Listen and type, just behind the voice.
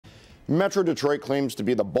Metro Detroit claims to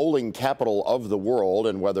be the bowling capital of the world,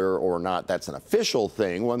 and whether or not that's an official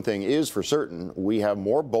thing, one thing is for certain: we have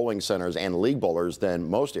more bowling centers and league bowlers than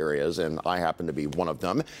most areas, and I happen to be one of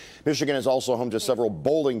them. Michigan is also home to several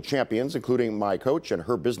bowling champions, including my coach and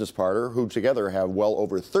her business partner, who together have well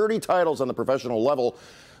over 30 titles on the professional level.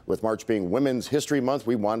 With March being Women's History Month,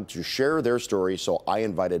 we wanted to share their story, so I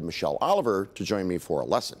invited Michelle Oliver to join me for a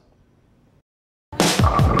lesson.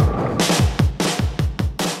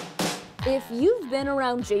 If you've been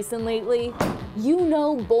around Jason lately, you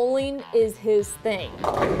know bowling is his thing.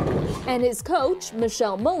 And his coach,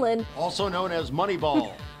 Michelle Mullen, also known as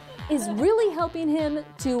Moneyball, is really helping him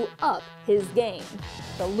to up his game.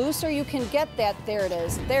 The looser you can get that, there it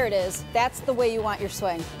is, that's the way you want your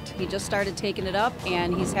swing. He just started taking it up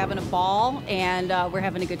and he's having a ball, and we're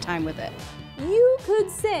having a good time with it. You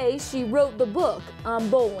could say she wrote the book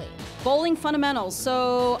on bowling. Bowling fundamentals.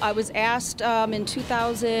 So I was asked in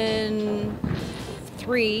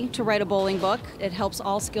 2003 to write a bowling book. It helps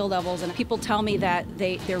all skill levels, and people tell me that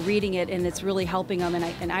they're reading it and it's really helping them.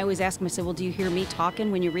 And I always ask them, I said, well, do you hear me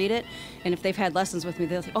talking when you read it? And if they've had lessons with me,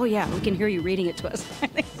 they'll say, oh yeah, we can hear you reading it to us.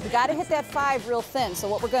 You got to hit that 5 real thin. So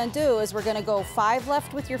what we're going to do is we're going to go 5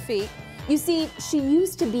 left with your feet. You see, she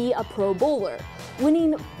used to be a pro bowler,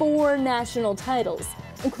 winning 4 national titles,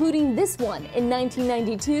 including this one in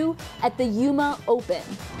 1992 at the Yuma Open.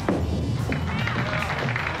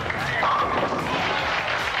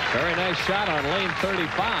 Very nice shot on lane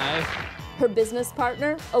 35. Her business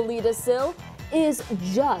partner, Alita Sill, is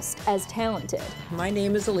just as talented. My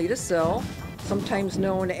name is Alita Sill, sometimes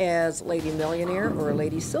known as Lady Millionaire or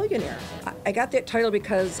Lady Sillionaire. I got that title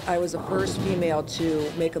because I was the first female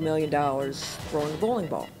to make $1 million throwing a bowling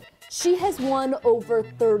ball. She has won over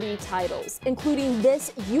 30 titles, including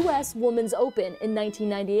this U.S. Women's Open in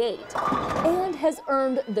 1998, and has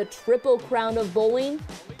earned the Triple Crown of Bowling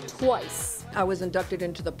twice. I was inducted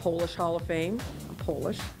into the Polish Hall of Fame. I'm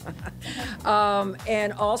Polish.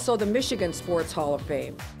 And also the Michigan Sports Hall of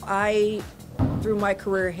Fame. I, through my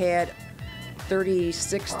career, had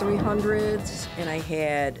 36 300s, and I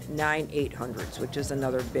had 9 800s, which is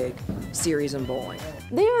another big series in bowling.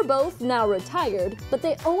 They are both now retired, but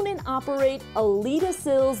they own and operate Alita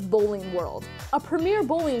Sill's Bowling World, a premier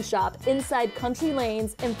bowling shop inside Country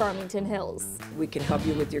Lanes in Farmington Hills. We can help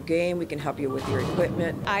you with your game, we can help you with your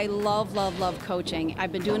equipment. I love, love, love coaching.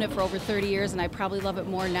 I've been doing it for over 30 years, and I probably love it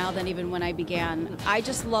more now than even when I began. I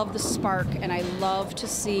just love the spark, and I love to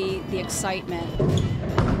see the excitement.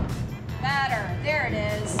 Better. There it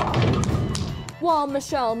is. While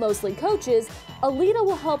Michelle mostly coaches, Alita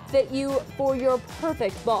will help fit you for your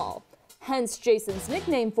perfect ball. Hence Jason's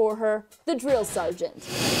nickname for her, the Drill Sergeant.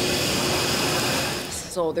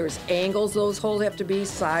 So there's angles those holes have to be,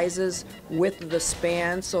 sizes, width of the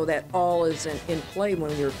span, so that all is in play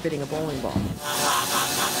when you're fitting a bowling ball.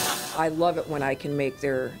 I love it when I can make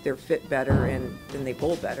their fit better, and then they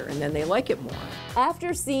bowl better, and then they like it more.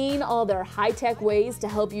 After seeing all their high-tech ways to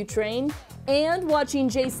help you train and watching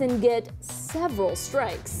Jason get several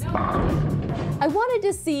strikes, I wanted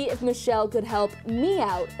to see if Michelle could help me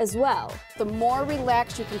out as well. The more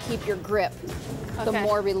relaxed you can keep your grip, the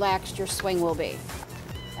more relaxed your swing will be.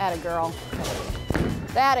 Atta girl.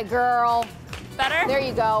 Atta girl. Better? There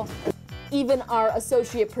you go. Even our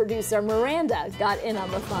associate producer, Miranda, got in on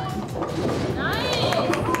the fun.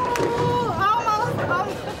 Nice! Ooh,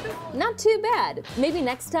 almost. Not too bad. Maybe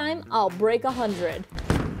next time I'll break 100.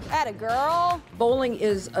 Atta girl. Bowling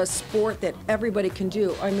is a sport that everybody can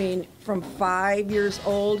do. I mean, from 5 years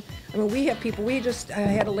old. I mean, we have people, I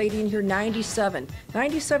had a lady in here, 97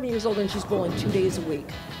 years old, and she's bowling 2 days a week.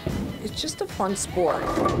 It's just a fun sport.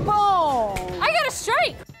 Boom! I got a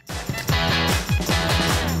strike!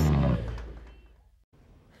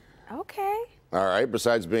 Okay. All right,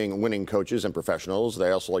 besides being winning coaches and professionals,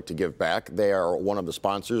 they also like to give back. They are one of the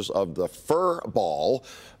sponsors of the Fur Ball,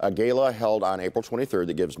 a gala held on April 23rd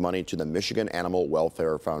that gives money to the Michigan Animal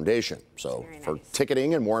Welfare Foundation. So for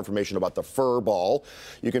ticketing and more information about the Fur Ball,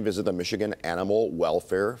 you can visit the Michigan Animal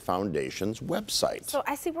Welfare Foundation's website. So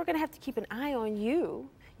I see we're going to have to keep an eye on you.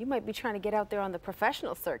 You might be trying to get out there on the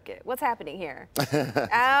professional circuit. What's happening here?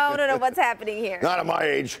 I don't know what's happening here. Not at my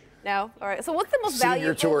age. No? All right. So what's the most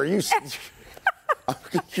Senior valuable? tour. You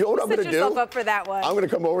know what I'm going to do? Set yourself up for that one. I'm going to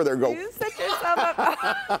come over there and go. You set yourself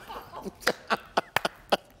up.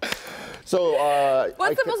 So,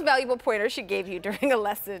 what's the most valuable pointer she gave you during a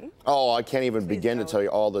lesson? Oh, I can't even begin to tell you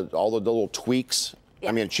all the little tweaks. Yeah.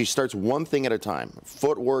 I mean, she starts one thing at a time.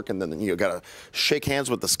 Footwork, and then you got to shake hands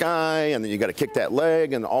with the sky, and then you got to kick that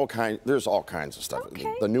leg, and there's all kinds of stuff.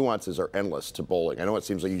 Okay. The nuances are endless to bowling. I know it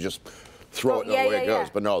seems like you just throw it and away it goes,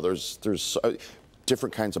 but no, there's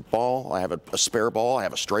different kinds of ball. I have a spare ball. I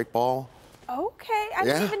have a straight ball. Okay, I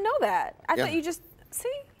didn't even know that. I thought you just, see,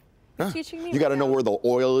 you're teaching me. You got to know where the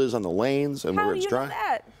oil is on the lanes and How where do it's you dry. know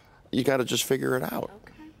that? You got to just figure it out.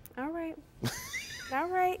 Okay, all right. All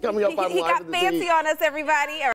right. Coming up on He Live got at the fancy D. on us, everybody.